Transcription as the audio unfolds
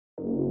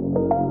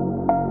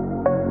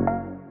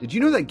Did you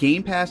know that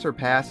Game Pass or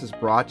Pass is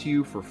brought to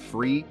you for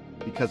free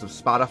because of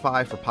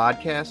Spotify for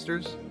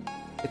podcasters?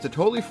 It's a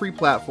totally free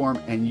platform,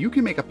 and you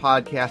can make a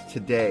podcast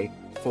today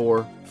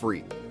for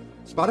free.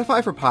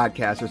 Spotify for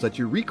podcasters lets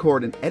you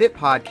record and edit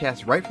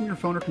podcasts right from your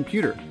phone or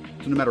computer.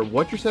 So no matter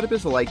what your setup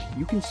is like,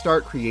 you can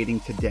start creating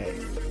today.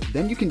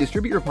 Then you can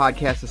distribute your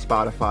podcast to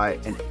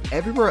Spotify and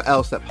everywhere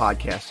else that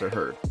podcasts are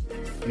heard.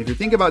 And if you're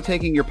thinking about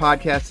taking your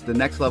podcast to the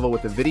next level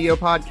with a video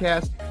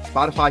podcast,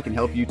 Spotify can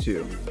help you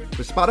too.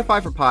 With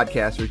Spotify for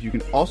podcasters, you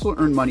can also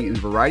earn money in a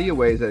variety of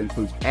ways that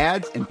includes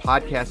ads and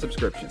podcast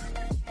subscriptions.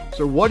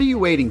 So what are you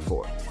waiting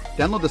for?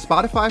 Download the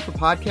Spotify for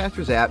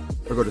Podcasters app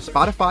or go to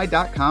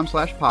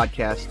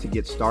spotify.com/podcast to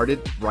get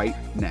started right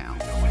now.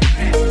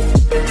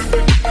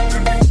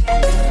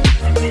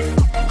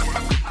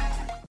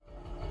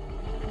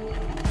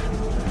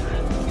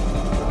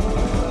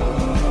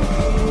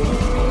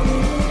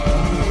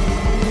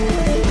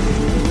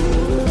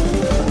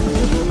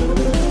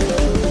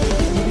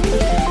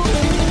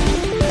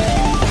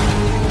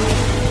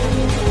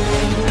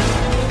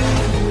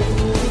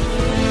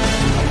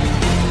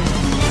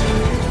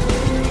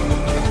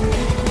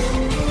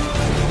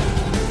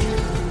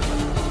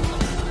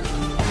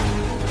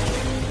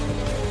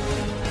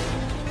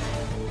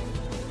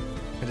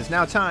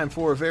 Now time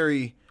for a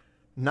very,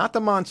 not the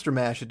Monster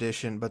Mash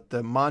edition, but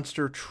the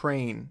Monster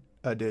Train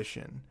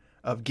edition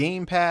of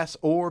Game Pass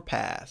or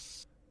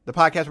Pass. The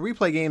podcast where we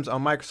play games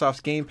on Microsoft's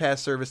Game Pass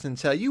service and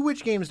tell you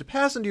which games to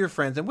pass on to your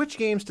friends and which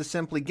games to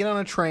simply get on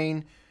a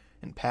train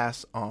and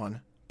pass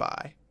on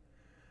by.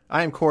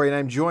 I am Corey, and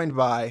I'm joined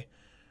by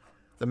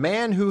the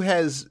man who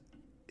he's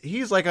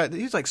like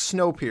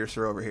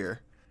Snowpiercer over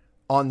here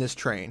on this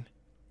train,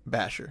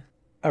 Basher.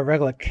 A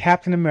regular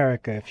Captain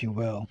America, if you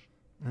will.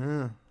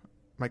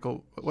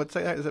 Michael, what's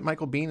that? Is it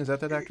Michael Biehn? Is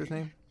that actor's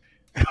name?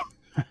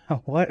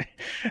 What?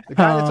 The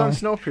guy that's on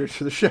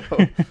Snowpiercer, the show.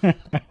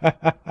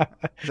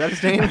 Is that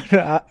his name?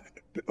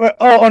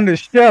 On the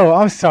show.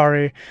 I'm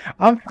sorry.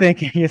 I'm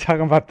thinking you're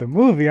talking about the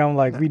movie. I'm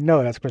like, we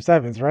know that's Chris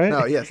Evans, right?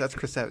 No, yes, that's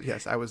Chris Evans.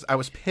 Yes, I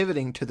was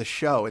pivoting to the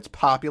show. It's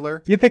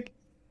popular. You're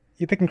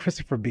thinking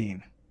Christopher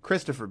Biehn.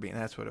 Christopher Biehn.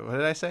 That's what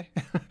did I say?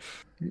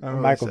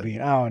 Michael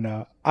Biehn. I don't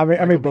know. I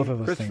made both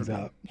of those things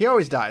up. He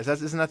always dies.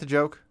 Isn't that the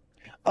joke?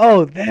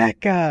 Oh, that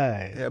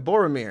guy. Yeah,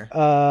 Boromir.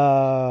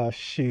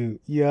 Shoot.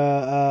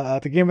 Yeah,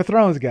 the Game of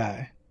Thrones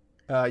guy.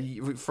 For a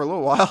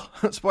little while.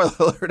 Spoiler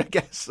alert, I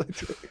guess.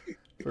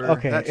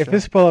 Okay, if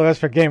this spoiler is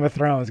for Game of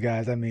Thrones,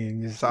 guys, I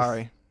mean...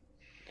 Sorry.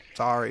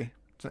 I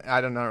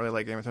don't really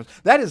like Game of Thrones.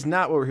 That is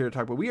not what we're here to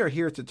talk about. We are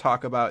here to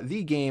talk about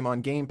the game on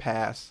Game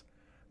Pass,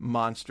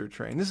 Monster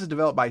Train. This is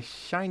developed by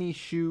Shiny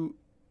Shoe.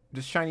 I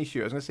was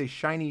going to say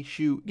Shiny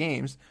Shoe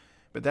Games,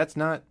 but that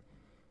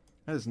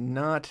is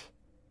not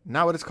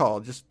what it's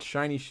called, just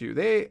Shiny Shoe.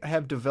 They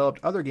have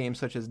developed other games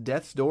such as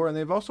Death's Door, and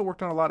they've also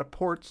worked on a lot of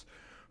ports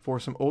for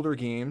some older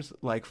games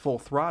like Full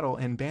Throttle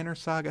and Banner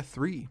Saga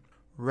 3.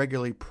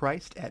 Regularly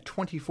priced at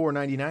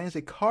 $24.99 as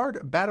a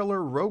card battler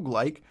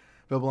roguelike,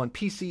 available on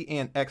PC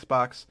and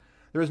Xbox.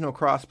 There is no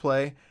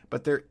crossplay,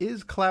 but there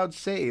is cloud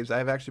saves.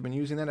 I've actually been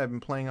using that. I've been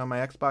playing on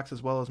my Xbox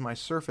as well as my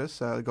Surface,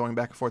 going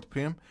back and forth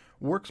between them.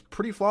 Works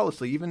pretty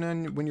flawlessly,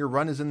 even when your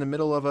run is in the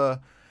middle of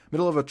a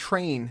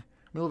train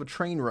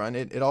run.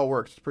 It all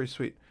works. It's pretty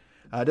sweet.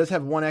 It does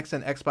have One X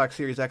and Xbox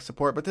Series X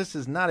support, but this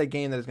is not a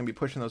game that is going to be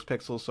pushing those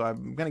pixels, so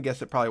I'm going to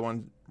guess it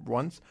probably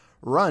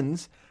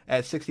runs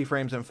at 60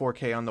 frames and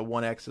 4K on the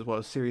One X as well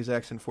as Series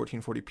X and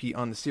 1440p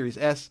on the Series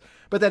S,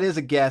 but that is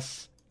a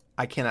guess.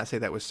 I cannot say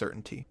that with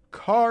certainty.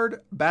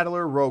 Card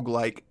battler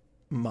roguelike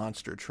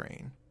Monster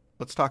Train.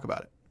 Let's talk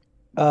about it.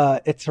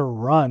 It's a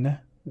run,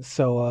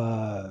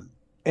 so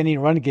any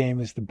run game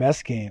is the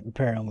best game,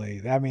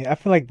 apparently. I mean, I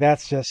feel like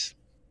that's just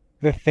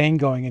the thing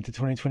going into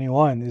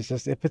 2021. Is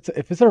just if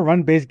it's a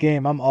run-based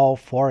game, I'm all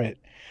for it.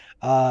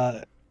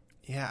 I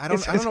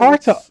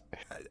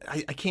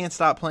can't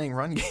stop playing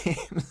run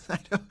games.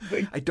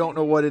 I don't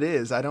know what it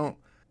is.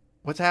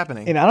 What's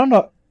happening? And I don't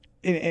know.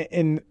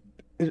 And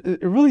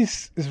it really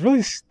is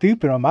really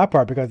stupid on my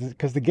part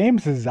because the game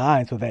is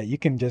designed so that you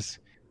can just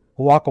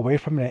walk away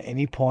from it at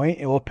any point.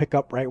 It will pick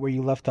up right where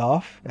you left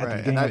off at the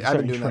beginning of a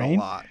certain train.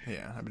 I've been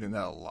doing that a lot. Yeah, I've been doing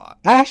that a lot.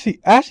 I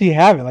actually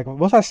haven't. Like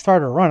once I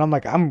start a run, I'm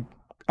like I'm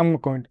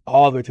going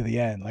all the way to the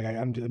end. Like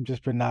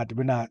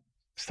we're not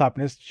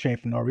stopping this train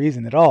for no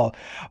reason at all.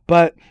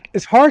 But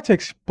it's hard to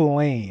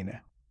explain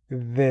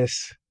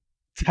this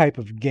type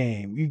of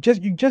game. You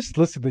just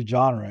listed the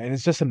genre, and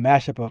it's a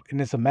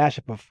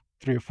mashup of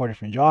 3 or 4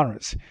 different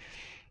genres.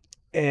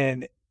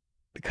 And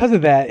because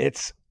of that,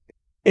 it's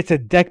a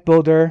deck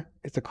builder.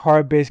 It's a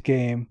card-based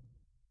game.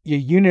 Your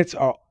units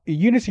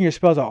and your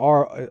spells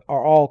are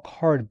all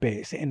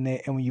card-based, and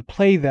when you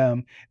play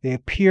them, they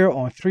appear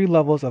on 3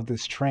 levels of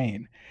this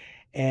train,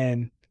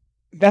 and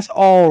that's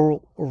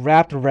all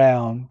wrapped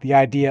around the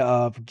idea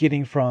of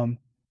getting from.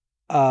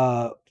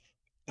 I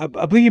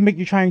believe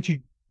you're trying to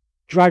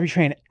drive your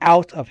train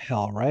out of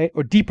hell, right,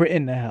 or deeper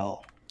into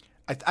hell.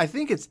 I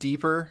think it's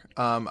deeper.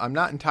 I'm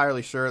not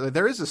entirely sure.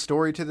 There is a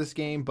story to this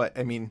game, but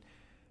I mean,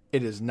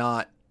 it is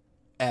not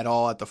at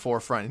all at the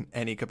forefront in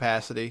any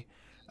capacity.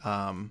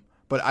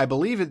 But I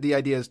believe the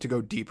idea is to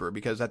go deeper,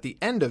 because at the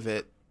end of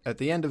the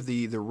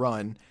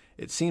run,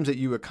 it seems that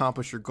you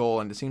accomplish your goal,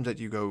 and it seems that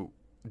you go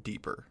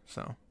deeper.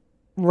 So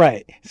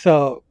Right.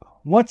 So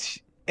once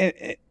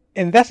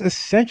and that's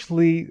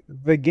essentially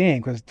the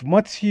game, because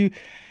once you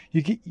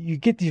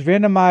get these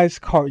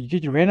randomized card, you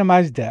get your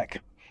randomized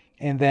deck,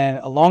 and then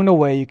along the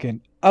way you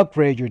can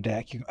upgrade your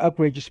deck, you can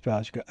upgrade your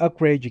spells, you can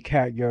upgrade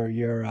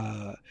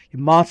your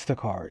monster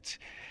cards.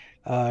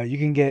 You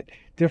can get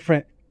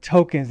different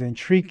tokens and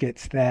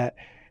trinkets that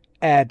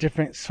add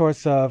different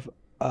sorts of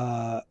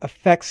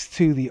effects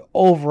to the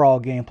overall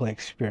gameplay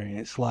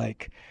experience.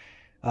 Like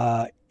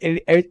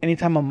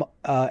anytime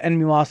a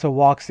enemy monster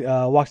walks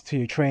to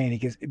your train,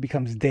 it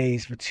becomes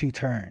dazed for 2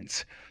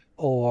 turns,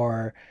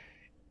 or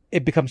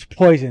it becomes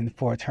poisoned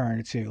for a turn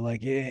or two.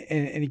 Like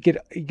and you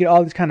get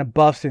all these kind of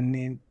buffs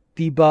and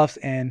debuffs,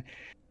 and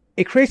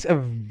it creates a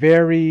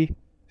very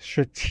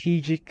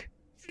strategic,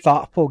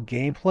 thoughtful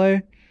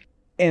gameplay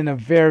in a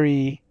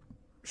very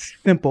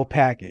simple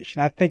package.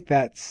 And I think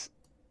that's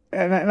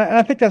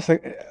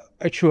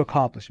a true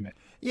accomplishment.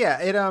 yeah,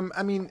 it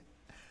I mean,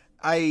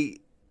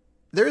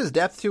 there is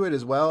depth to it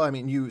as well. I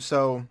mean,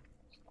 so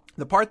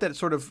the part that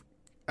sort of,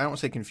 I don't want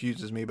to say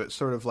confuses me, but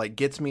sort of like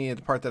gets me,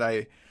 the part that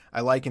I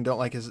like and don't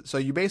like is, so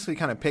you basically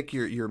kind of pick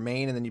your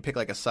main, and then you pick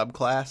like a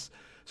subclass.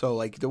 So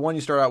like the one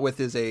you start out with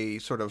is a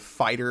sort of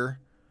fighter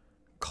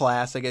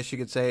class, I guess you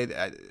could say.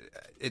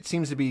 It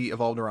seems to be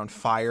evolved around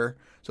fire,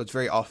 so it's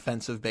very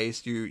offensive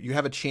based. You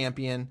have a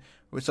champion,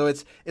 so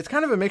it's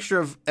kind of a mixture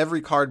of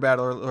every card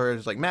battle, or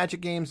it's like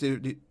Magic games.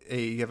 You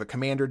have a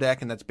commander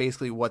deck, and that's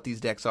basically what these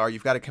decks are.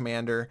 You've got a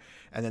commander,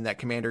 and then that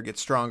commander gets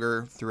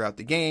stronger throughout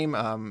the game,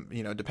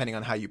 depending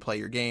on how you play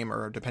your game,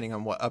 or depending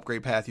on what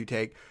upgrade path you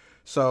take.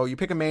 So you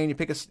pick a main, you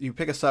pick a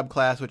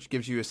subclass, which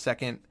gives you a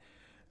second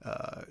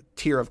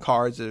tier of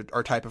cards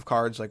or type of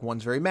cards. Like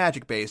one's very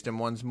magic based and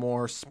one's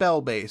more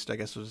spell based. I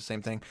guess it was the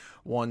same thing.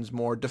 One's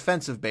more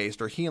defensive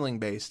based or healing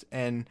based,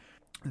 and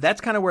that's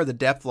kind of where the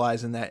depth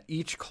lies, in that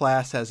each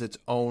class has its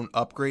own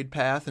upgrade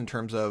path in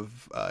terms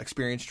of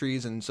experience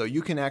trees. And so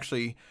you can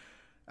actually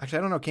I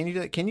don't know. Can you do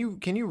that? Can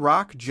you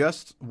rock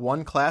just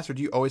one class, or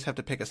do you always have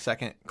to pick a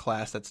second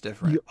class that's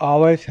different? You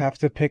always have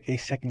to pick a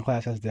second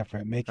class that's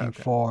different, making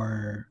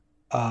for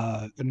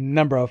a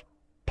number of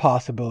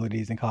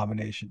possibilities and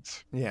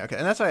combinations. Yeah, okay,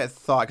 and that's what I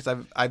thought,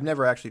 because I've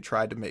never actually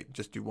tried to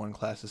just do one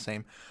class the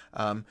same.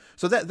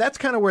 So that's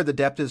kind of where the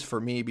depth is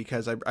for me,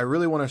 because I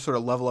really want to sort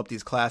of level up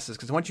these classes,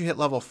 because once you hit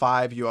level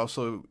 5, you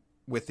also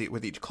with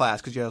each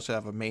class, because you also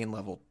have a main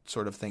level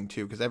sort of thing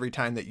too, because every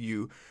time that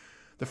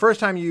the first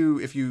time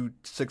if you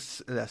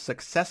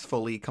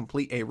successfully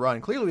complete a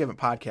run, clearly we haven't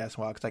podcasted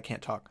in a while because I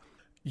can't talk.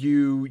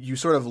 You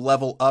sort of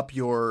level up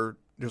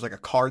there's like a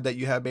card that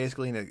you have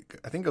basically, and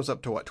I think it goes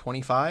up to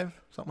 25,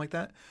 something like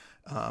that.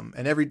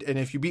 And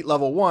if you beat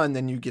level 1,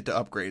 then you get to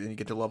upgrade, and you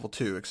get to level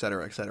 2, et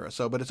cetera, et cetera.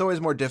 So, but it's always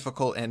more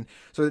difficult, and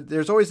so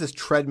there's always this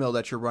treadmill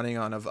that you're running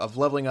on of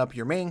leveling up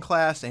your main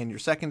class and your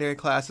secondary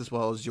class, as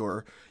well as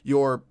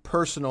your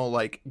personal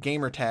like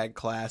gamer tag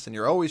class, and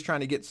you're always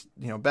trying to get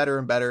better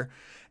and better.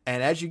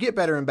 And as you get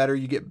better and better,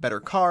 you get better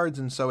cards,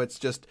 and so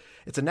it's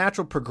a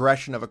natural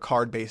progression of a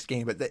card-based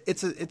game. But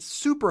it's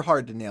super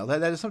hard to nail.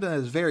 That is something that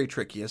is very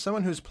tricky. As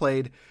someone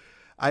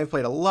I've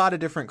played a lot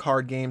of different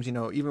card games.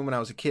 Even when I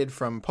was a kid,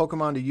 from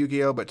Pokemon to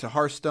Yu-Gi-Oh, but to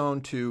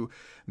Hearthstone to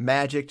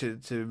Magic to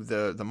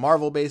the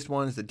Marvel-based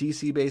ones, the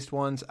DC-based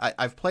ones.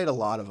 I've played a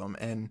lot of them,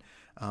 and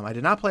I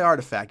did not play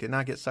Artifact. Did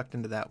not get sucked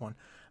into that one.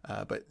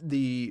 But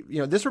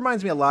this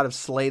reminds me a lot of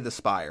Slay the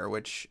Spire,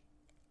 which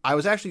I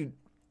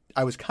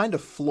was kind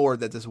of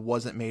floored that this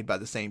wasn't made by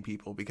the same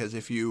people, because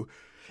if you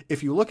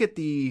look at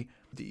the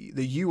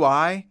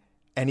UI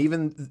and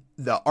even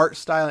the art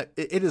style,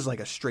 it is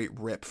like a straight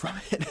rip from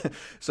it.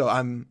 So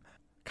I'm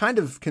kind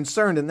of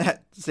concerned in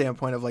that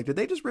standpoint of like, did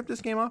they just rip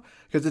this game off?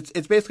 Because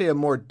it's basically a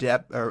more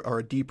depth or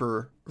a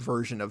deeper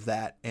version of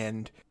that,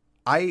 and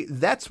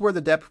that's where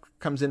the depth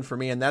comes in for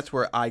me, and that's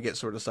where I get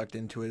sort of sucked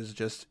into it. Is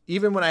just,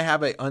 even when I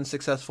have an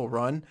unsuccessful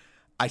run,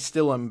 I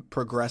still am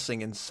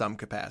progressing in some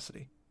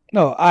capacity.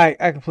 No, I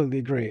completely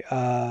agree.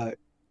 There's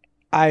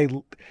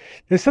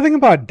something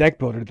about deck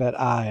builder that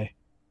I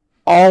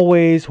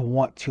always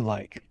want to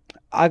like.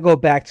 I go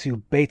back to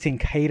Baiting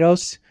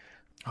Kaitos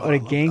on the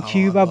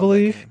GameCube, I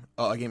believe.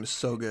 That game is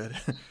so good.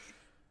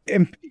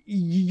 And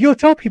you'll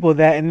tell people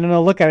that, and then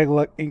they'll look at it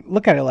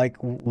like,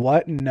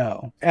 what?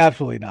 No,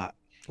 absolutely not.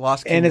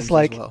 Lost Kingdoms, and it's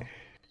like, as well.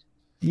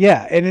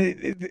 Yeah,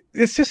 and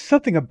it's just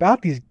something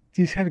about these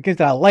kind of games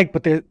that I like,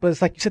 but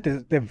it's like you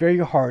said, they're very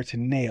hard to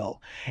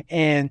nail.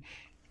 And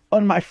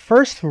on my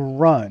first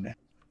run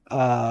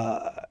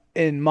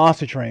in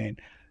Monster Train,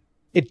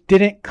 it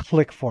didn't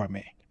click for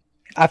me.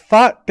 I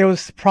thought there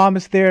was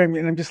promise there, and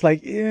I'm just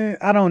like,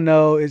 I don't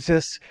know. It's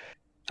just,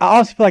 I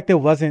honestly feel like there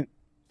wasn't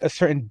a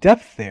certain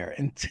depth there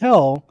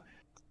until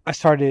I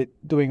started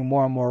doing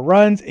more and more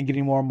runs and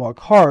getting more and more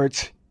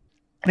cards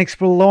and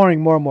exploring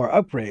more and more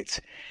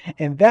upgrades.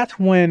 And that's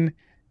when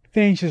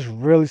things just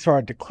really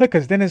started to click,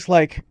 because then it's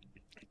like,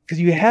 because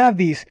you have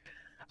these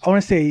I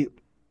want to say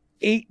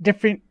 8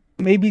 different,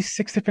 maybe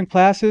 6 different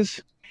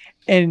classes,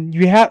 and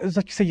you have, it's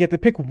like you said, you have to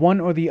pick one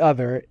or the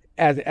other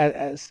as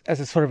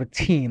a sort of a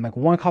team. Like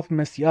one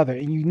complements the other,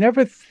 and you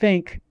never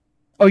think,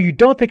 or you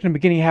don't think in the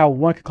beginning how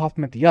one could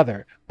complement the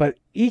other, but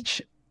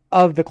each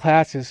of the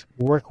classes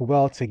work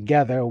well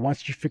together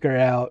once you figure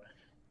out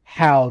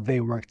how they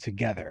work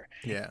together.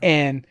 Yeah.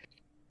 And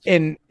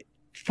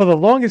for the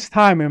longest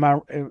time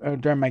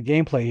during my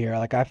gameplay here,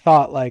 like I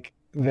thought like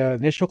the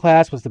initial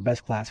class was the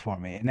best class for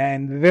me, and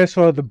then they're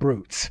sort of the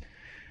brutes.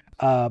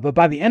 But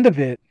by the end of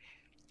it,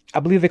 I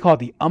believe they call it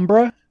the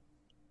Umbra.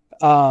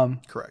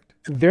 Correct.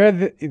 They're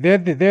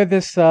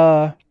this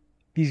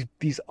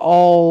these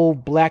all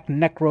black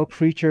necro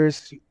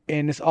creatures,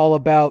 and it's all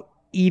about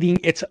eating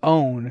its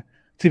own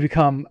to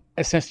become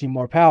essentially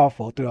more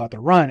powerful throughout the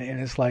run. And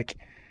it's like,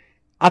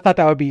 I thought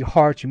that would be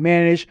hard to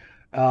manage,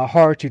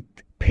 hard to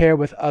pair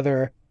with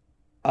other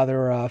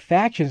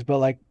factions, but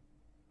like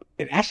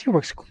it actually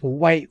works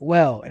quite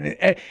well,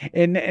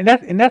 and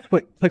that's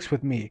what clicks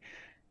with me.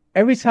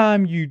 Every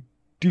time you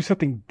do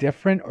something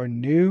different or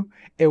new,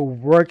 it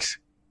works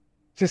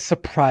just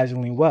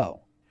surprisingly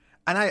well.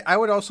 And I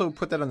would also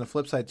put that on the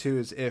flip side too,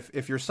 is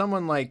if you're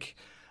someone like,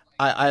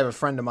 I have a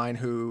friend of mine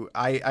who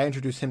I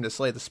introduced him to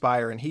Slay the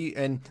Spire,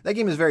 and that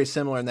game is very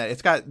similar in that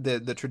it's got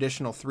the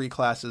traditional 3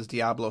 classes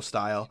Diablo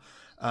style,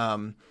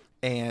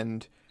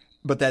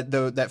 but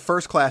that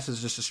first class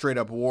is just a straight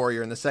up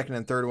warrior, and the second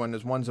and third one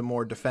is one's a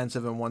more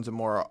defensive and one's a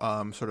more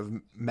sort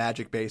of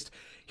magic based.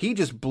 He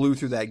just blew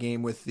through that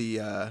game with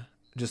the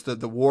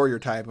warrior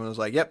type and was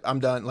like, yep, I'm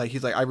done. Like,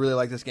 he's like, I really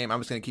like this game. I'm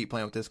just going to keep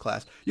playing with this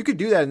class. You could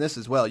do that in this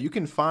as well. You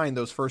can find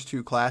those first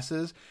 2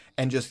 classes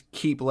and just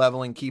keep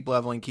leveling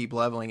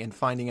and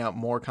finding out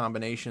more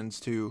combinations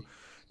to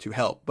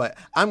help. But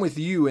I'm with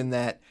you in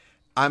that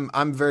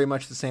I'm very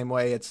much the same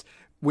way. It's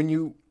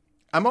when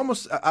I'm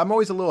always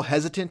a little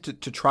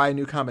hesitant to try a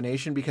new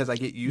combination because I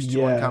get used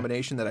to one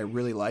combination that I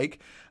really like.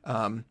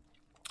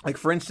 Like,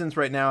 for instance,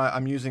 right now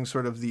I'm using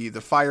sort of the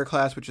fire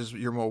class, which is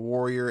your more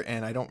warrior,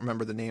 and I don't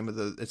remember the name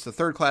of it's the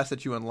 3rd class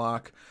that you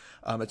unlock.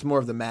 It's more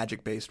of the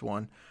magic based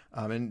one.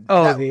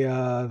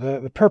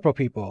 The purple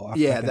people.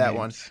 Yeah, that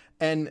one.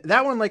 And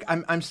that one, like,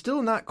 I'm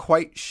still not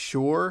quite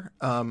sure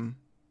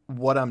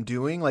what I'm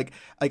doing. Like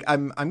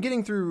I'm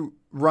getting through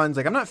runs,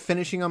 like I'm not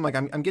finishing them. Like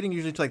I'm getting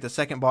usually to like the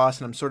second boss,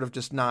 and I'm sort of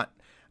just not.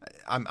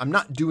 I'm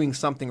not doing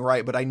something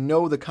right, but I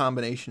know the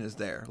combination is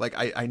there. Like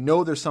I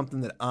know there's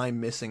something that I'm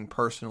missing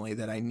personally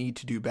that I need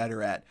to do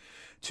better at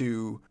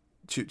to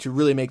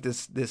really make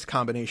this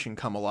combination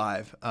come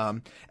alive.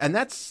 And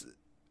that's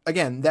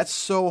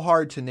so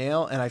hard to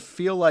nail. And I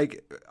feel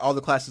like all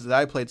the classes that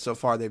I played so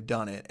far, they've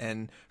done it.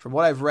 And from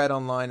what I've read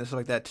online and stuff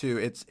like that too,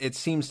 it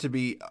seems to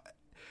be,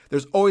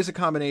 there's always a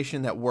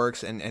combination that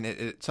works, and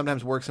it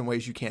sometimes works in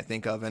ways you can't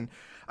think of. And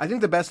I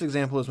think the best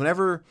example is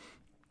whenever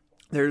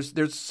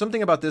there's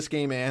something about this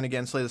game and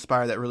again Slay the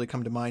Spire that really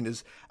come to mind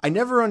is I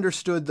never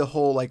understood the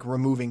whole like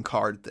removing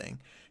card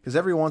thing, because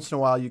every once in a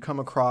while you come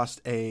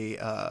across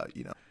I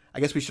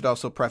guess we should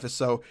also preface,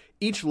 so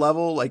each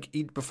level, like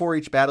before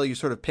each battle, you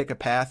sort of pick a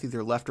path,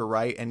 either left or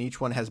right, and each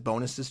one has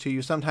bonuses to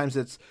you. Sometimes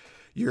it's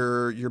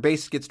your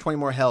base gets 20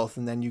 more health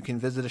and then you can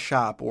visit a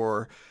shop,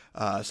 or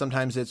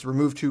sometimes it's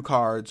remove 2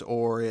 cards,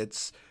 or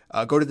it's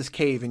go to this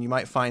cave and you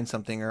might find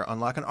something, or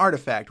unlock an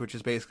artifact, which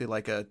is basically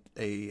like a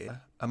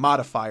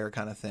modifier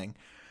kind of thing.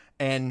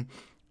 And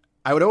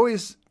I would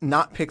always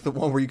not pick the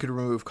one where you could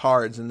remove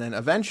cards, and then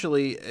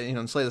eventually,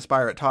 in Slay the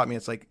Spire, it taught me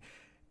it's like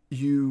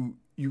you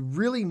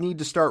really need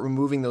to start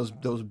removing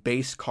those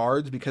base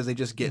cards because they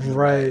just get in the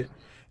way.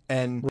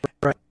 And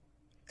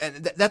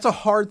that's a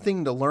hard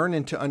thing to learn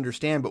and to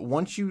understand. But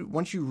once you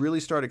really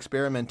start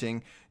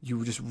experimenting,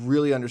 you just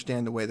really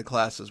understand the way the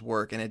classes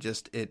work, and I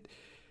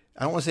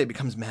don't want to say it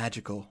becomes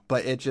magical,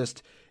 but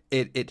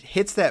it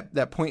hits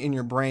that point in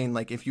your brain.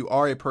 Like if you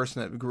are a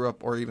person that grew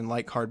up or even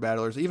like card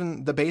battlers,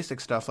 even the basic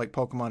stuff like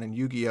Pokemon and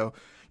Yu-Gi-Oh,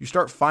 you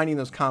start finding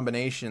those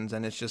combinations,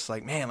 and it's just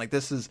like, man, like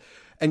this is,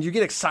 and you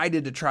get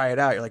excited to try it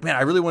out. You're like, man,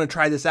 I really want to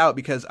try this out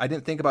because I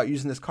didn't think about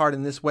using this card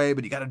in this way,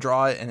 but you got to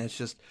draw it, and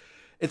it's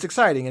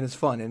exciting and it's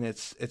fun, and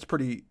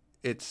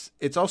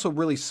it's also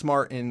really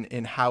smart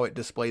in how it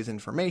displays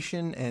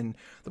information and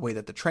the way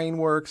that the train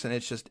works, and I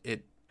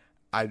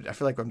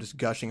feel like I'm just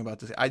gushing about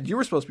this. You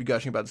were supposed to be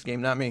gushing about this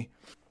game, not me.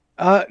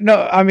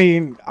 No, I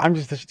mean, I'm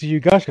just listening to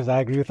you gush because I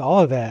agree with all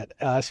of that.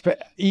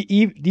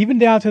 Even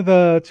down to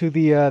the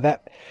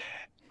that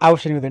I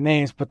wish I knew their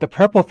names, but the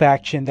purple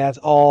faction that's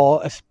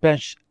all I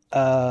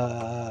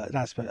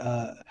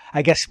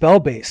guess spell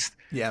based.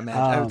 Yeah,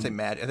 magic. I would say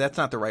magic. That's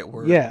not the right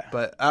word. Yeah,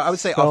 but I would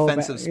say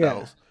offensive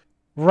spells. Yeah.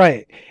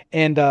 Right,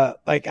 and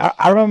like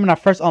I remember when I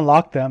first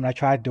unlocked them, and I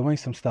tried doing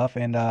some stuff,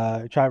 and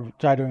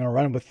tried doing a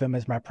run with them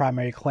as my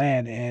primary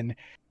clan, and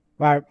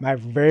my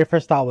very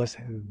first thought was,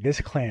 this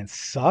clan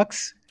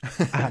sucks.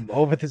 I'm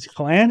over this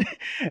clan.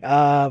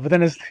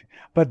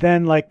 But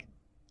then like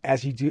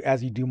as you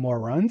do more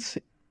runs,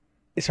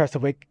 it starts to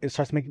make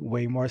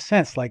way more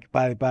sense. Like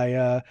by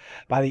the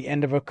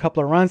end of a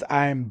couple of runs,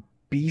 I'm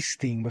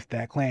beasting with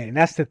that clan, and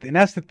that's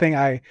the thing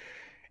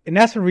And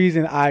that's the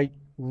reason I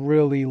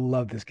really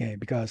love this game,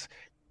 because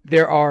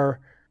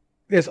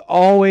there's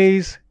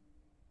always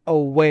a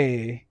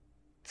way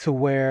to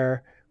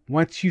where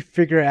once you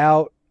figure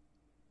out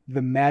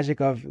the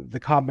magic of the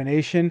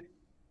combination,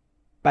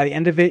 by the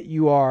end of it,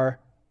 you are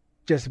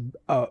just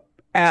a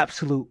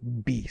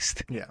absolute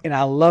beast. Yeah. And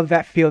I love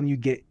that feeling you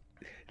get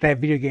that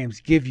video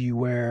games give you,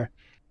 where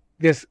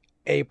there's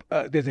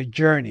there's a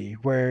journey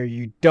where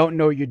you don't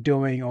know what you're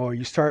doing, or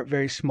you start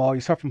very small,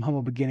 you start from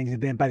humble beginnings,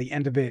 and then by the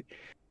end of it,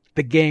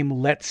 the game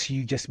lets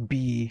you just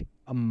be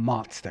a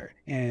monster.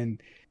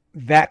 And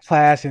that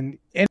class and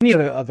any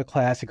other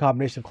class, a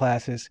combination of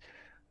classes,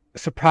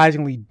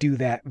 surprisingly do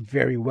that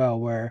very well.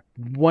 Where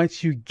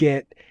once you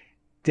get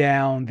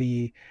down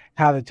the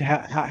how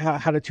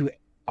the two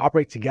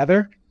operate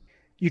together,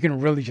 you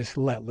can really just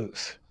let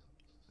loose.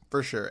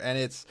 For sure. And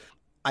it's,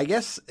 I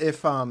guess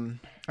if I don't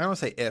want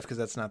to say if, because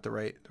that's not the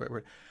right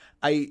word.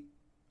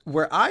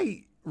 Where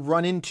I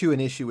run into an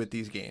issue with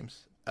these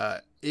games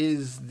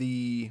is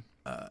the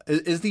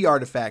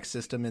artifact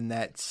system, in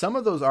that some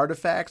of those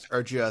artifacts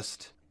are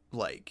just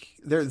like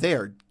they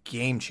are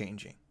game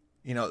changing.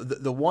 You know,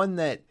 the one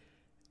that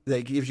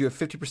gives you a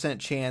 50%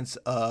 chance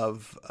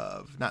of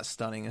not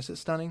stunning. Is it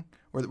stunning?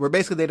 Where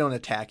basically they don't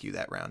attack you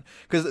that round,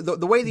 because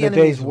the way the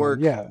enemies work.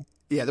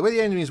 Yeah, the way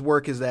the enemies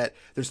work is that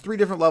there's 3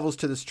 different levels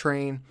to this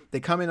train. They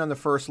come in on the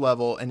first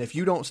level, and if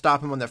you don't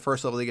stop them on that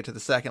first level, they get to the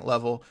second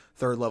level,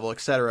 third level,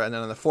 etc. And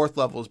then on the fourth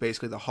level is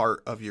basically the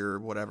heart of your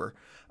whatever.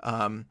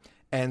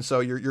 And so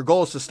your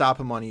goal is to stop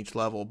them on each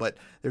level. But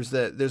there's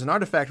an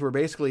artifact where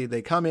basically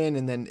they come in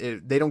and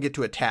then they don't get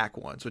to attack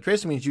once, which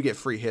basically means you get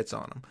free hits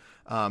on them.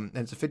 And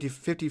it's a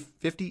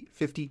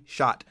 50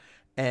 shot.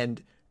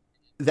 And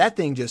that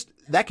thing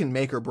that can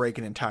make or break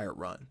an entire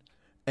run.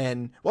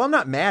 And while I'm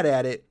not mad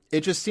at it,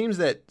 it just seems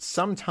that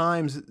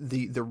sometimes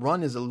the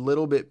run is a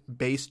little bit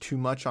based too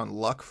much on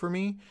luck for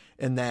me,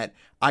 in that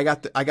I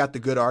got the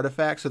good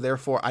artifact, so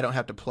therefore I don't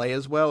have to play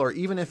as well. Or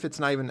even if it's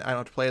not even I don't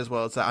have to play as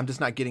well, it's that I'm just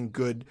not getting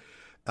good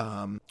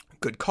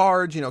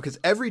cards, you know, because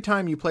every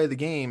time you play the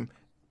game,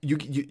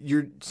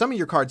 you're some of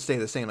your cards stay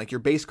the same, like your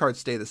base cards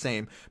stay the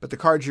same, but the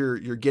cards you're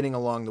getting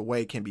along the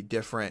way can be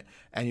different,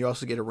 and you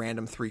also get a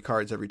random 3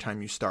 cards every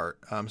time you start.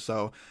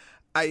 So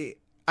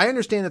I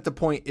understand that the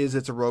point is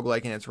it's a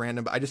roguelike and it's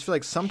random, but I just feel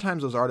like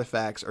sometimes those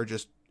artifacts are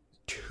just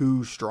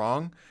too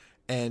strong,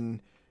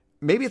 and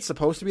maybe it's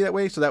supposed to be that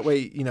way. So that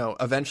way, you know,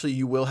 eventually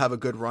you will have a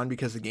good run,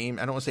 because the game,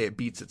 I don't want to say it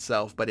beats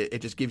itself, but it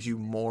just gives you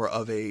more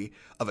of a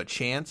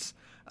chance.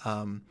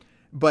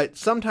 But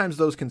sometimes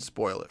those can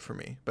spoil it for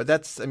me. But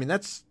that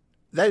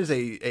is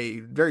a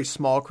very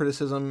small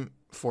criticism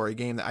for a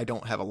game that I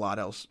don't have a lot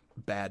else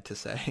bad to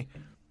say.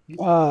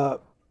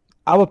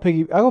 I will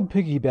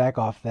piggyback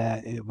off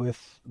that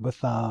with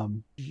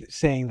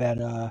saying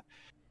that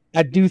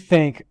I do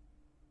think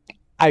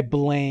I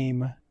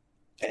blame,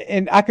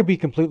 and I could be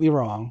completely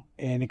wrong,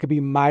 and it could be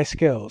my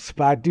skills,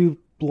 but I do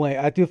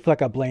feel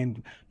like I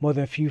blamed more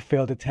than a few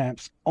failed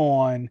attempts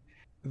on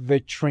the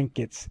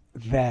trinkets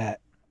that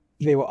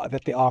they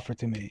offer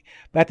to me.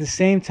 But at the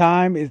same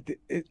time,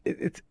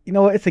 it's you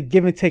know, it's a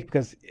give and take,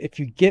 because if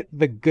you get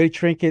the good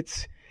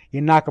trinkets,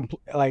 you're not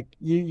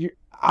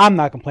I'm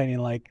not complaining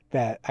like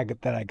that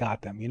I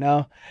got them, you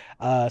know.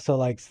 So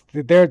like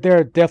there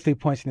are definitely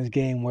points in this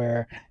game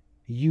where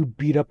you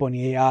beat up on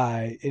the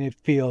AI and it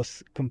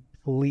feels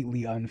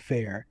completely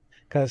unfair,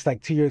 because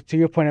like to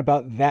your point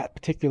about that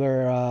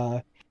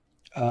particular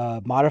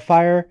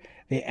modifier,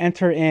 they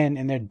enter in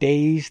and they're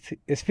dazed.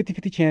 It's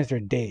 50-50 chance they're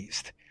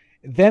dazed.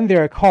 Then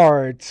there are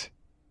cards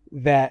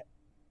that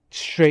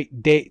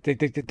straight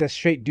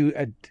do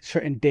a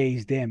certain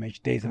daze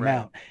damage, daze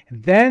amount.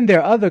 And then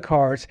there are other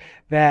cards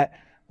that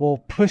will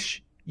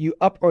push you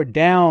up or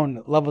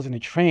down levels in the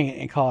train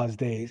and cause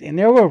daze. And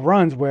there were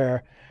runs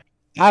where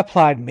I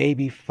applied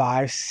maybe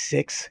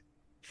 5-6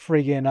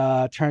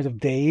 friggin' turns of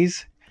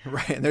daze.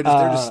 Right, and they're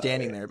just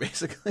standing there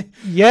basically.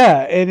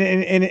 Yeah,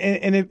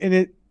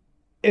 and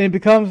it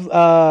becomes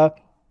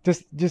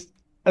just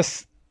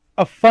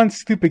a fun,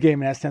 stupid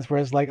game in that sense,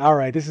 where it's like, all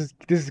right, this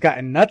has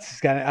gotten nuts,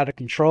 it's gotten out of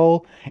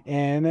control,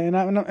 and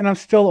I'm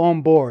still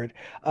on board.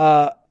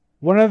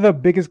 One of the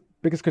biggest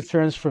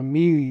concerns for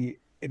me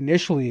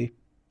initially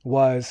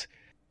was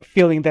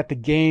feeling that the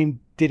game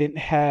didn't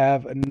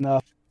have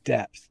enough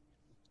depth.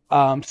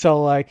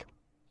 So like,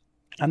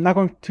 I'm not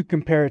going to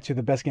compare it to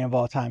the best game of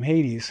all time,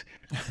 Hades,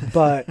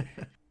 but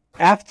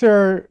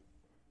after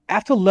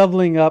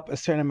leveling up a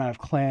certain amount of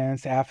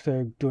clans,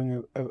 after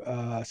doing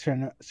a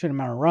certain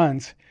amount of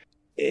runs,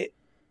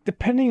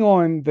 depending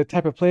on the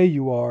type of player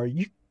you are,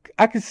 you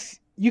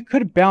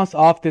could bounce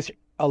off this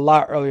a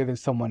lot earlier than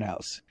someone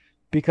else,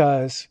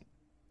 because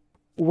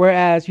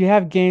whereas you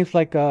have games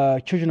like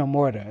Children of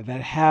Morta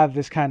that have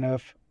this kind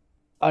of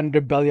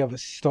underbelly of a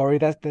story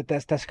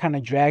that's kind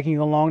of dragging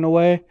you along the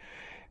way,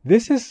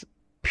 this is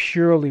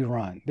purely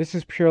run. This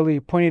is purely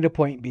point A to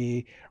point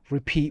B,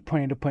 repeat,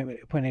 point A to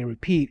point A,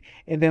 repeat,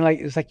 and then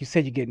it's like you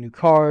said, you get new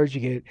cards,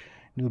 you get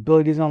new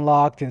abilities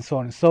unlocked, and so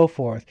on and so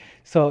forth.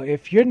 So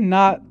if you're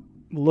not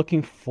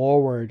looking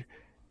forward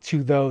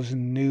to those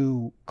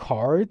new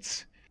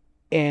cards,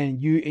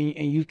 and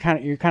you're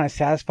kind of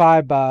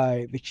satisfied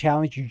by the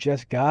challenge you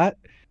just got,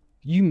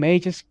 you may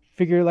just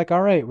figure like,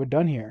 all right, we're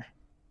done here.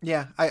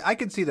 Yeah, I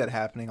could see that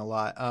happening a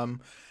lot.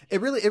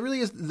 It really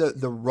is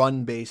the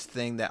run based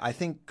thing that I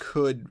think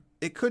could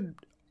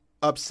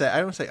upset. I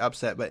don't say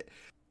upset, but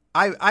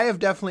I have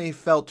definitely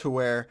felt to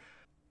where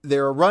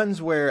there are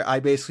runs where I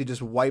basically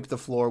just wipe the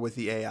floor with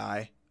the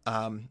AI,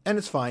 and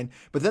it's fine.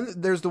 But then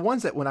there's the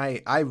ones that when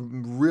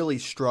I'm really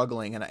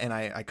struggling and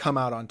I come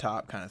out on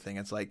top kind of thing.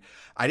 It's like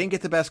I didn't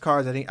get the best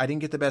cards. I didn't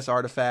get the best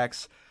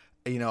artifacts.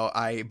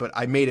 But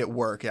I made it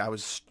work. I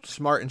was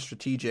smart and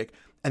strategic.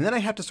 And then I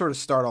have to sort of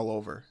start all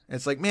over.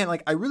 It's like, man,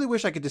 like I really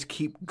wish I could just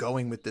keep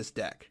going with this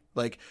deck,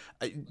 like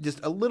just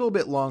a little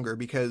bit longer,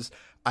 because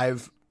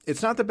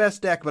it's not the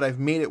best deck, but I've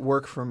made it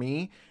work for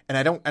me, and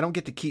I don't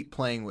get to keep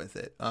playing with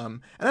it.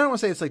 And I don't want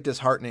to say it's like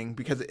disheartening,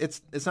 because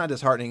it's not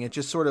disheartening. It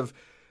just sort of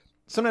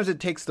sometimes it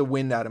takes the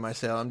wind out of my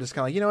sail. I'm just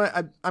kind of like, you know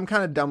what, I'm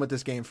kind of done with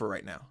this game for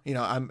right now.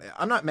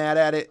 I'm not mad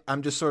at it.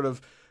 I'm just sort of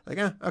like,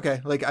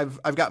 okay, like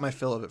I've got my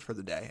fill of it for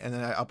the day, and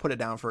then I'll put it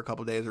down for a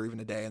couple of days or even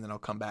a day, and then I'll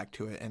come back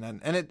to it, and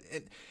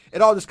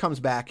it all just comes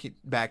back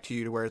to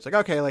you to where it's like,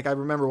 okay, like I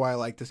remember why I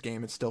like this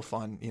game. It's still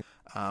fun,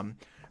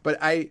 but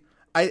I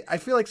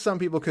feel like some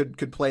people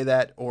could play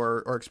that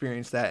or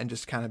experience that and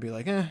just kind of be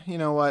like, you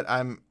know what,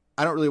 I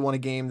don't really want a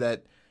game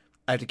that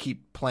I have to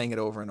keep playing it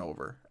over and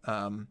over,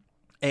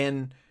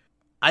 and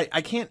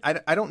I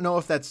don't know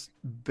if that's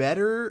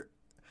better.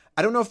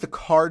 I don't know if the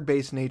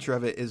card-based nature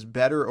of it is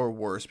better or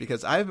worse,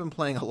 because I've been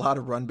playing a lot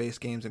of run-based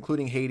games,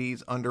 including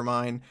Hades,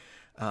 Undermine,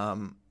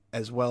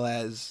 as well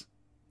as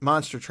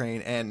Monster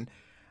Train, and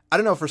I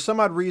don't know, for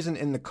some odd reason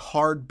in the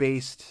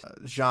card-based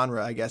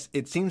genre, I guess,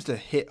 it seems to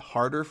hit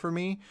harder for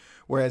me,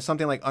 whereas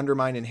something like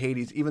Undermine and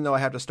Hades, even though I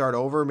have to start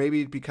over,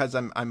 maybe because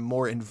I'm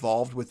more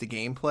involved with the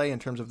gameplay in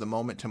terms of the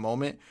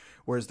moment-to-moment,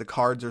 whereas the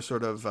cards are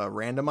sort of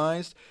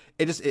randomized,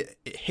 it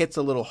hits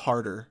a little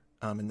harder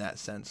in that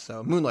sense.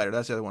 So Moonlighter,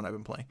 that's the other one I've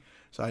been playing.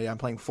 So yeah, I'm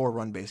playing 4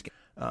 run-based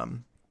games.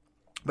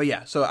 But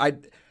yeah, so I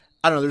don't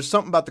know. There's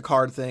something about the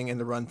card thing and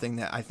the run thing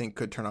that I think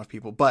could turn off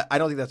people. But I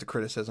don't think that's a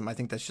criticism. I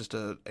think that's just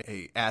a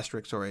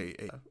asterisk or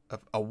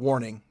a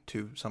warning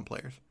to some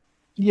players.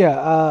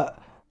 Yeah,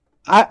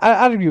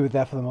 I'd agree with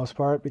that for the most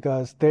part,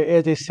 because there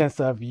is a sense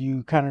of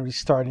you kind of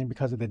restarting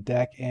because of the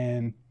deck,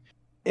 and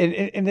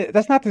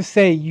that's not to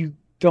say you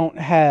don't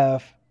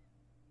have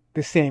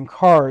the same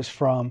cards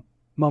from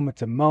moment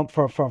to moment,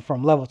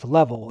 from level to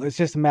level. It's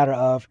just a matter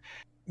of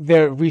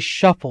they're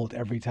reshuffled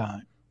every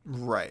time,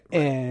 right.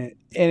 and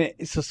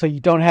so you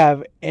don't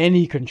have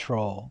any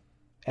control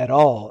at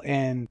all.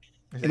 And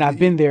I've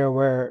been there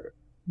where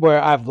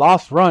I've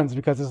lost runs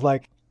because it's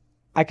like,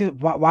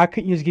 why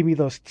couldn't you just give me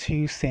those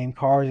 2 same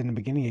cards in the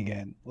beginning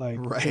again? Like,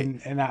 right.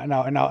 and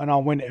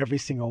I'll win every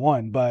single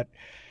one. But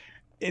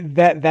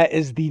that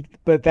is the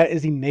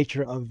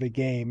nature of the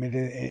game,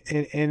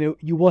 and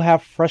you will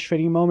have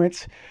frustrating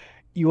moments.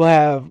 You will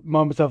have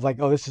moments of like,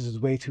 oh, this is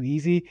way too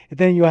easy, and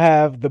then you'll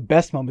have the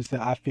best moments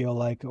that I feel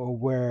like, or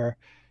where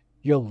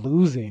you're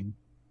losing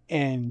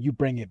and you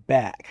bring it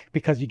back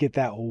because you get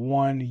that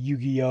one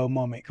Yu-Gi-Oh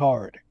moment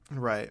card.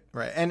 Right.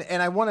 And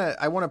I want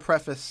to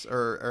preface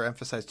or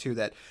emphasize too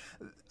that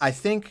I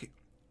think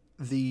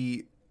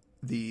the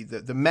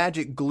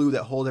magic glue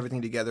that holds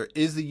everything together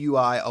is the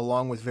UI,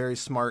 along with very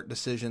smart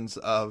decisions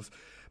of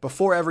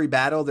before every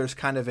battle, there's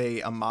kind of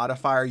a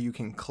modifier you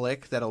can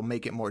click that'll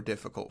make it more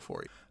difficult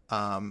for you.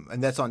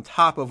 And that's on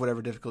top of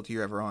whatever difficulty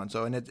you're ever on.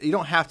 So, you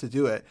don't have to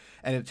do it,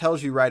 and it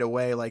tells you right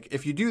away, like,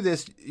 if you do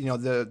this,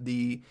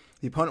 the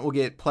opponent will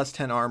get plus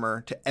 10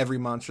 armor to every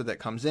monster that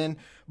comes in,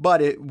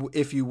 but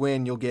if you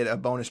win, you'll get a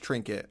bonus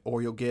trinket,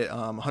 or you'll get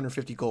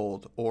 150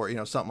 gold,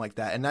 or something like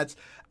that. And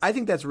I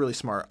think that's really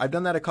smart. I've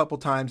done that a couple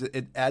times.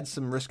 It adds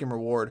some risk and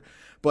reward.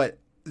 But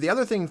the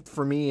other thing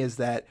for me is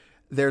that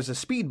there's a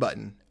speed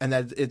button, and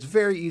that it's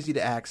very easy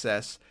to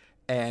access.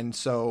 And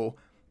so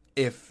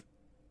if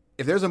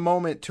there's a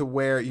moment to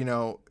where,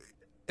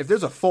 if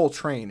there's a full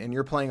train and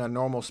you're playing on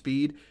normal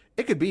speed,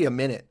 it could be a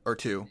minute or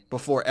two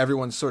before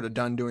everyone's sort of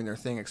done doing their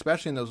thing,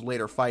 especially in those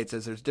later fights,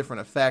 as there's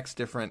different effects,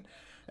 different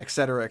et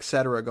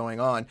cetera going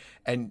on.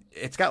 And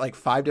it's got like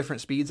 5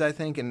 different speeds, I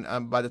think.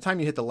 And by the time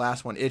you hit the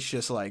last one, it's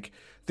just like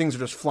things are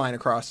just flying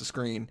across the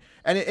screen.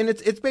 And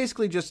it's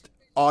basically just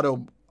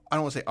auto. I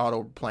don't want to say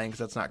auto playing because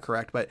that's not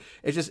correct, but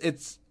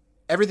it's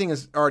everything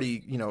is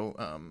already,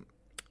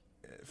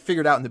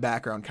 figured out in the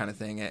background kind of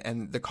thing,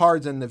 and the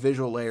cards and the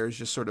visual layers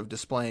just sort of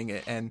displaying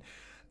it. And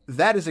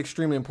that is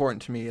extremely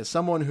important to me as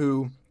someone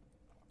who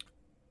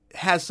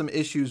has some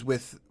issues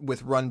with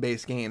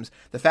run-based games.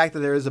 The fact that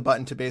there is a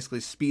button to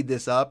basically speed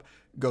this up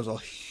goes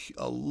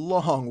a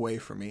long way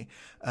for me.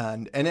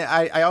 And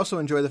I also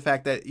enjoy the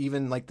fact that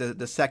even like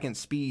the second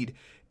speed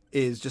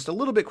is just a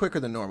little bit quicker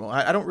than normal.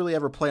 I don't really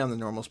ever play on the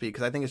normal speed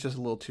because I think it's just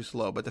a little too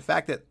slow, but the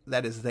fact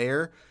that is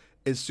there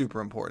is super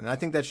important. And I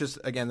think that's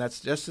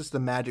just the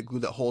magic glue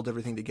that holds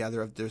everything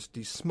together. There's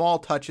these small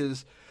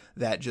touches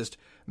that just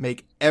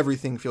make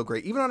everything feel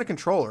great, even on a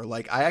controller.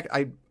 Like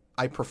I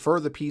I prefer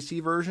the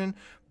PC version,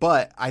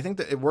 but I think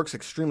that it works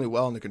extremely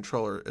well on the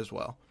controller as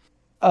well.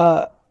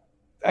 Uh,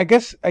 I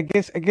guess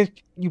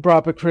you brought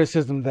up a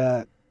criticism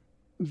that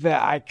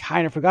I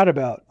kind of forgot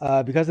about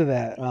because of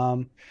that.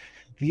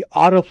 The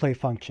autoplay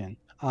function.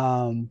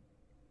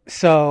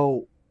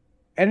 So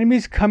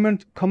enemies come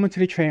into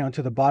the train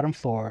onto the bottom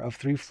floor of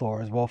 3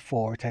 floors, well,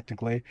 four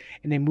technically,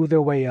 and they move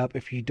their way up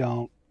if you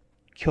don't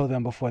kill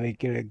them before they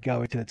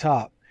go to the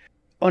top.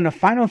 On the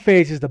final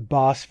phase is the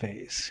boss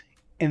phase,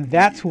 and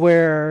that's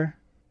where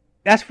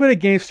the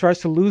game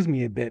starts to lose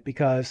me a bit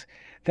because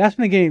that's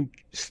when the game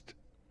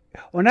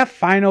on that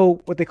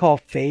final what they call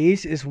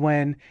phase is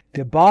when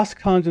the boss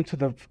comes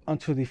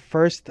onto the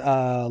first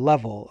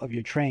level of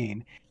your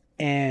train,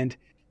 and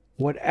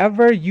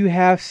whatever you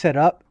have set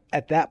up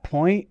at that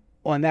point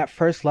on that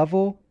first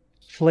level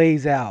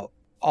plays out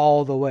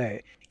all the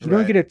way. You don't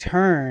Right. get a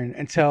turn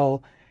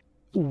until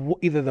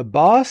either the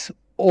boss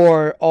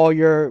or all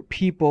your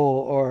people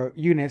or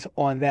units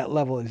on that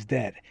level is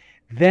dead.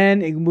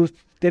 Then it moves.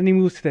 Then he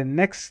moves to the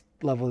next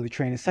level of the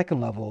train, the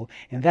second level,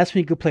 and that's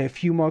when you could play a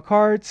few more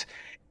cards.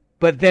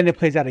 But then it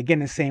plays out again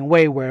the same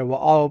way, where it will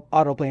all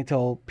autoplay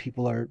until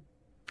people are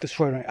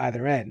destroyed on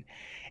either end.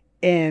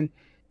 And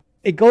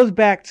it goes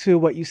back to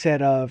what you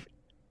said of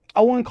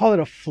I wouldn't call it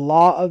a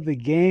flaw of the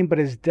game, but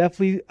it's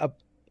definitely a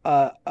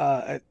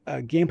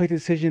gameplay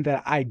decision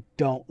that I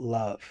don't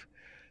love.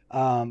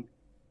 Um,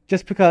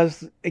 just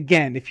because,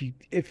 again, if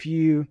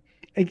you,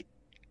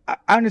 I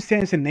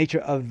understand it's the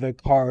nature of the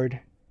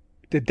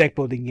deck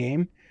building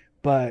game,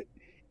 but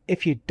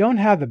if you don't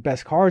have the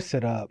best cards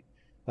set up,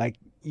 like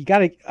you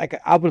gotta, like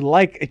I would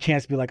like a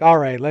chance to be like, all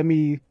right, let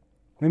me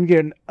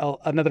get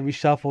another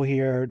reshuffle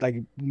here, like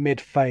mid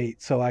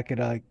fight, so I could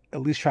at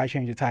least try to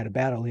change the tide of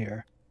battle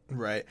here.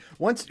 Right.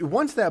 Once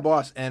that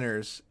boss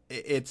enters,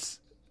 it's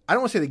I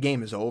don't want to say the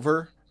game is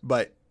over,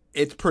 but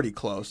it's pretty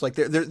close. Like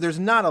there's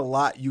not a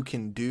lot you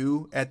can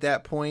do at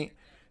that point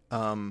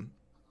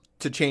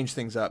to change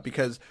things up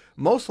because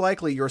most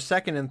likely your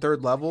second and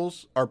third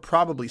levels are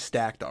probably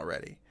stacked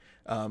already.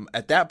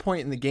 At that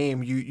point in the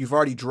game, you've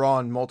already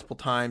drawn multiple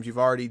times. You've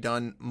already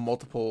done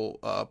multiple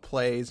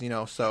plays.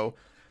 So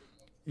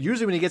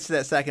usually when he gets to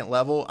that second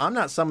level, I'm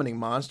not summoning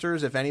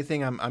monsters. If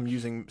anything, I'm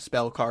using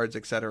spell cards,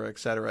 et cetera, et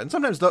cetera. And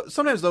sometimes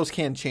those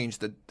can change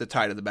the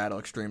tide of the battle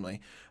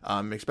extremely,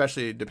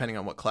 especially depending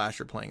on what class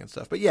you're playing and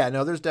stuff. But yeah,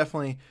 no, there's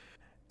definitely.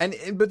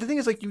 But the thing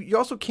is, like, you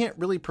also can't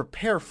really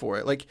prepare for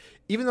it. Like,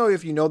 even though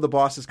if you know the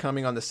boss is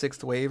coming on the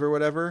sixth wave or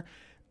whatever,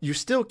 you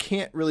still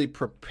can't really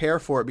prepare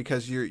for it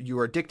because you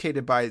are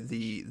dictated by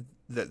the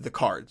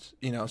cards.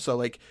 So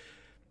like,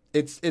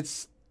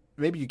 it's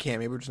maybe you can,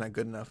 maybe we're just not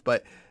good enough.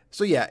 But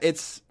so yeah,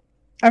 it's.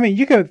 I mean,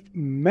 you could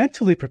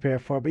mentally prepare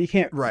for it, but you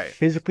can't Right.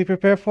 physically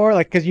prepare for it,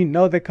 like because you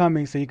know they're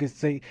coming, so you can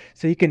say,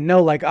 so you can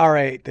know, like, all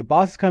right, the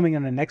boss is coming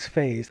in the next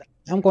phase.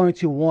 I'm going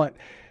to want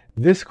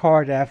this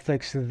card that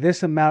afflicts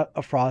this amount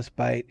of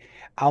frostbite.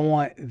 I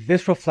want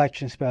this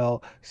reflection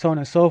spell, so on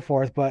and so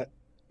forth. But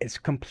it's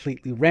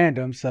completely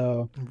random,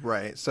 so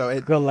Right.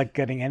 So good luck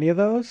getting any of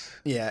those.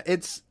 yeah,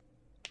 it's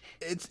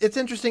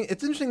interesting.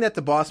 It's interesting that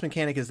the boss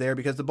mechanic is there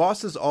because the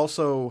bosses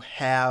also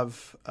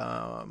have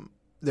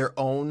their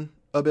own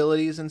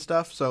abilities and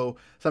stuff. So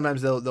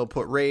sometimes they'll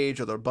put rage,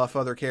 or they'll buff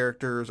other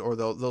characters, or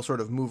they'll sort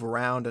of move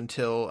around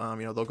until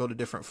they'll go to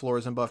different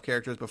floors and buff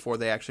characters before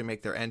they actually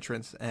make their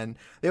entrance. And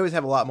they always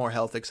have a lot more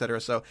health, etc.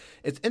 So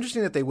it's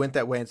interesting that they went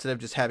that way instead of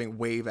just having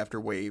wave after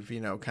wave,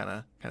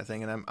 kind of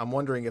thing. And I'm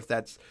wondering if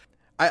that's.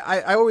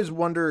 I always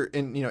wonder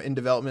in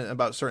development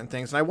about certain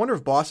things, and I wonder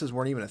if bosses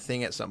weren't even a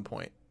thing at some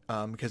point,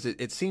 because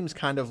it seems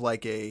kind of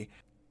like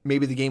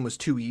maybe the game was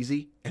too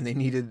easy and they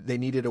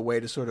needed a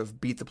way to sort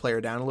of beat the player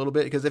down a little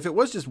bit. Because if it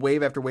was just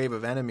wave after wave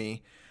of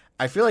enemy,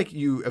 I feel like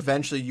you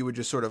would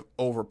just sort of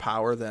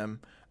overpower them,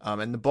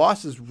 and the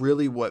boss is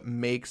really what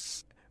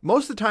makes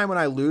most of the time when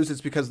I lose, it's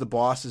because the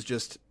boss is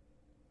just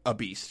a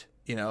beast,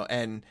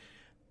 and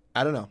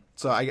I don't know.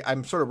 So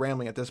I'm sort of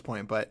rambling at this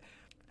point, but.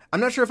 I'm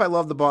not sure if I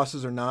love the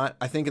bosses or not.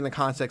 I think in the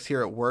context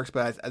here it works,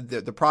 but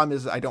the problem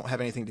is I don't have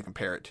anything to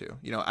compare it to.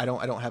 I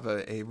don't have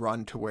a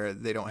run to where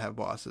they don't have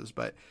bosses,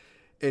 but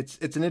it's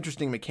an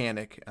interesting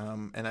mechanic,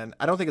 and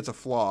I don't think it's a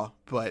flaw,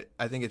 but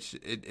I think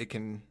it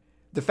can.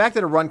 The fact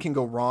that a run can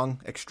go wrong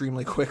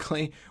extremely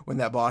quickly when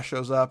that boss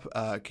shows up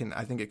I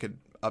think it could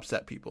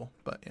upset people.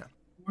 But yeah,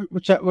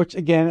 Which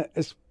again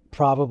is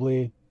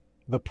probably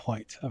the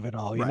point of it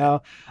all.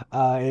 Right.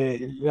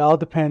 It all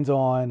depends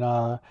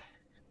on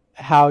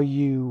how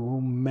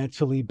you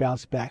mentally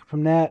bounce back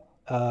from that,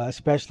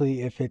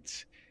 especially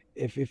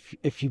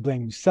if you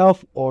blame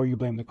yourself or you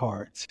blame the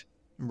cards.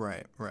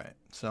 right.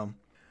 So,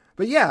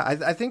 but yeah,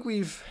 I think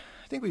we've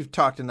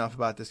talked enough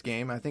about this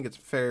game. I think it's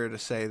fair to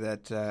say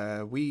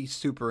that we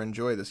super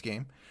enjoy this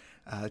game.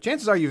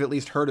 Chances are you've at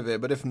least heard of it,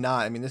 but if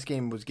not, I mean, this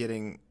game was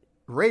getting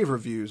rave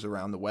reviews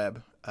around the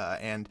web,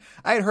 and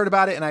I had heard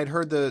about it, and I had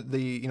heard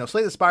the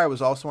Slay the Spire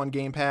was also on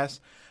Game Pass,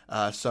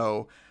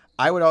 so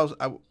I would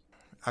also.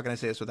 how can I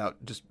say this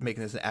without just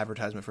making this an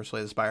advertisement for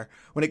Slay the Spire?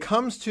 When it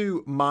comes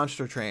to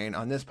Monster Train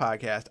on this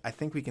podcast, I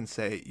think we can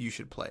say you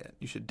should play it.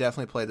 You should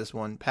definitely play this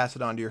one. Pass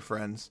it on to your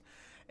friends,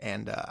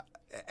 and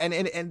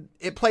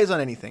it plays on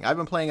anything. I've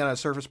been playing it on a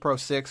Surface Pro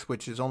 6,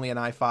 which is only an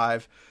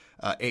i5.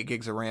 8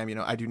 gigs of RAM.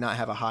 I do not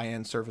have a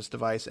high-end Surface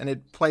device, and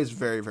it plays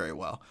very, very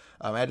well.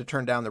 I had to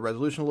turn down the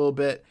resolution a little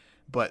bit,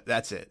 but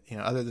that's it.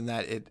 Other than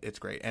that, it's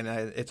great, and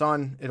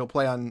it'll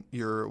play on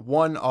your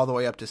One all the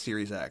way up to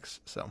Series X.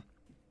 So,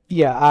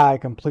 yeah, I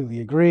completely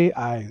agree.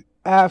 I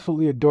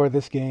absolutely adore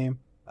this game.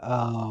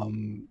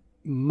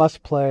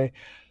 Must play,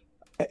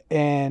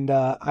 and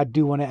I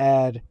do want to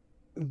add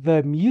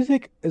the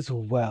music as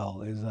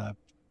well is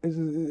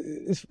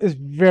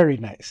very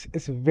nice.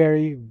 It's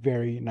very,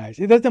 very nice.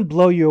 It doesn't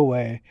blow you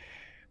away,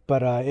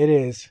 but it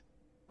is.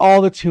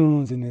 All the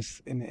tunes in this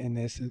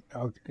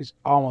is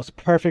almost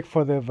perfect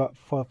for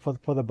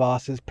the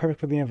bosses,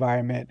 perfect for the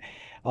environment.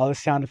 All the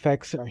sound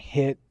effects are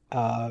hit.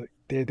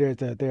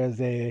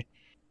 There's a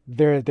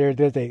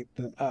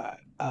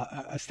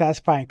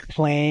satisfying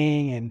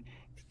clang and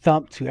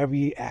thump to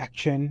every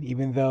action,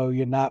 even though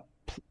you're not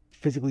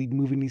physically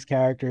moving these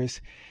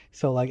characters.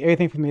 So like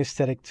everything from the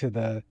aesthetic to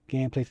the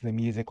gameplay to the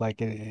music,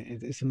 like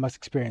it's a must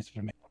experience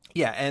for me.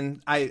 Yeah,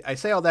 and I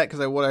say all that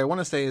because what I want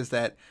to say is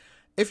that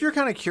if you're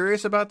kind of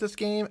curious about this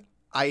game,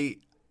 I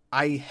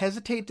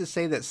hesitate to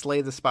say that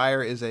Slay the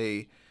Spire is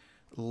a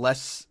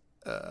less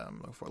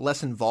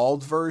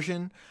involved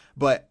version,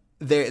 but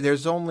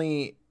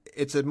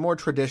it's a more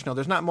traditional.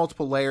 There's not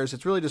multiple layers.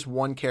 It's really just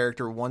one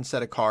character, one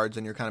set of cards,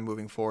 and you're kind of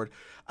moving forward.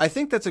 I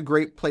think that's a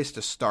great place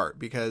to start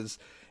because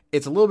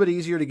it's a little bit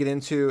easier to get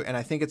into, and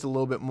I think it's a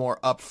little bit more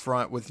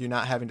upfront with you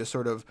not having to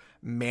sort of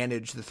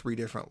manage the 3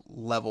 different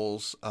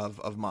levels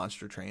of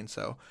Monster Train.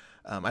 So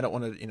I don't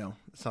want to,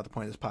 it's not the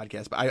point of this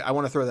podcast, but I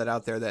want to throw that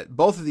out there that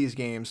both of these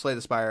games, Slay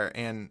the Spire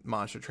and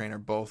Monster Train, are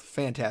both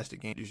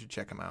fantastic games. You should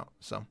check them out.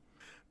 So,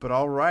 but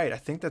all right, I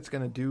think that's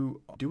going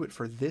to do it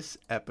for this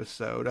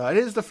episode. It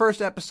is the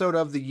first episode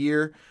of the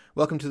year.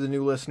 Welcome to the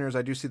new listeners.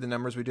 I do see the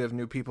numbers. We do have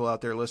new people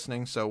out there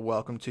listening, so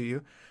welcome to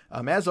you.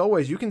 As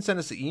always, you can send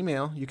us an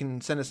email. You can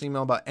send us an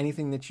email about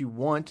anything that you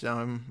want.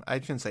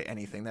 I shouldn't say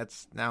anything.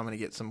 Now I'm going to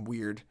get some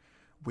weird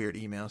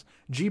emails.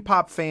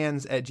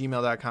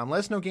 gpopfans@gmail.com. Let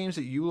us know games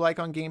that you like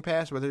on Game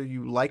Pass, whether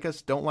you like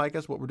us, don't like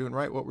us, what we're doing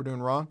right, what we're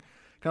doing wrong.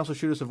 You can also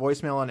shoot us a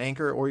voicemail on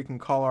Anchor, or you can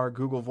call our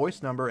Google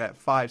Voice number at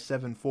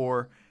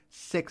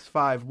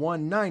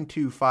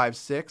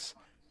 574-651-9256.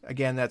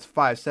 Again, that's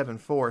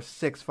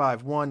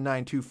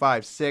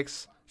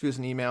 574-651-9256. Shoot us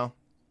an email,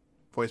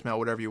 voicemail,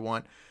 whatever you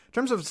want. In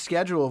terms of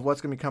schedule of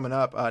what's going to be coming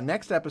up,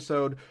 next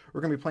episode,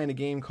 we're going to be playing a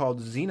game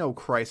called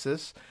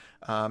Xenocrisis,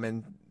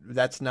 and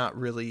that's not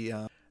really...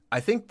 I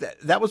think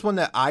that was one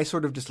that I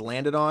sort of just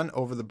landed on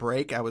over the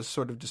break. I was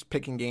sort of just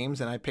picking games,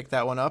 and I picked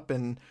that one up,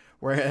 and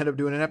we're going to end up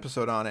doing an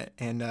episode on it.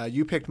 And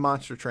you picked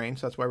Monster Train,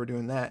 so that's why we're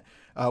doing that.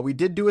 We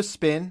did do a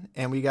spin,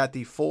 and we got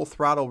the Full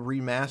Throttle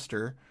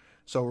Remaster,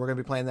 so we're going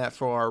to be playing that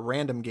for our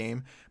random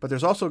game. But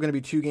there's also going to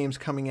be 2 games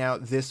coming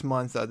out this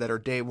month that are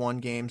day 1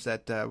 games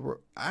that I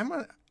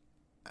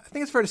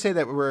think it's fair to say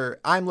that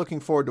I'm looking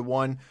forward to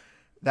one.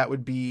 That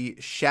would be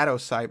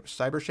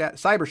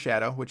Cyber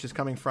Shadow, which is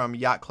coming from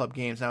Yacht Club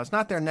Games. Now, it's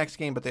not their next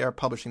game, but they are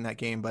publishing that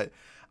game. But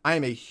I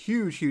am a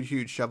huge, huge,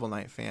 huge Shovel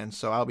Knight fan,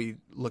 so I'll be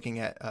looking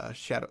at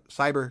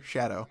Cyber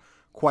Shadow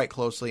quite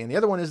closely. And the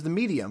other one is The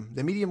Medium.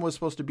 The Medium was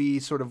supposed to be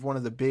sort of one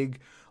of the big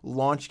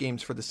launch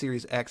games for the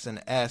Series X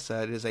and S.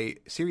 It is a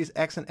Series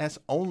X and S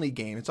only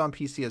game. It's on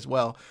PC as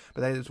well,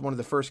 but that is one of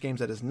the first games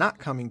that is not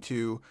coming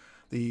to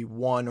the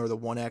 1 or the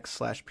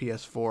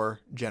 1X/PS4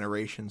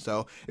 generation.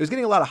 So it was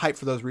getting a lot of hype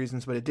for those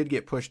reasons, but it did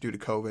get pushed due to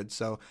COVID.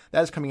 So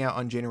that is coming out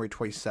on January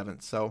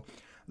 27th. So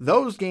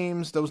those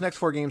next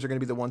 4 games are going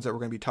to be the ones that we're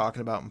going to be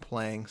talking about and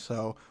playing.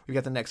 So we've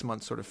got the next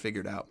month sort of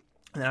figured out.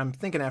 And I'm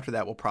thinking after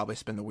that, we'll probably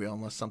spin the wheel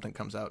unless something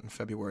comes out in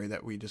February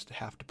that we just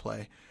have to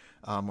play,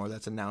 or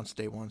that's announced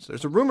day 1. So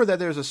there's a rumor that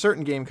there's a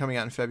certain game coming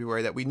out in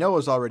February that we know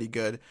is already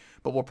good,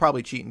 but we'll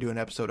probably cheat and do an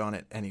episode on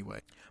it anyway.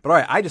 But all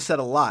right, I just said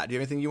a lot. Do you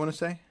have anything you want to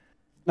say?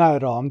 Not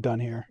at all. I'm done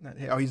here.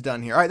 Oh, he's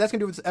done here. All right, that's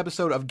going to do it for this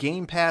episode of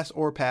Game Pass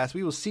or Pass.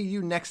 We will see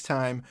you next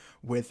time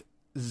with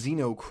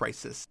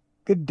Xenocrisis.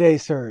 Good day,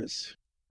 sirs.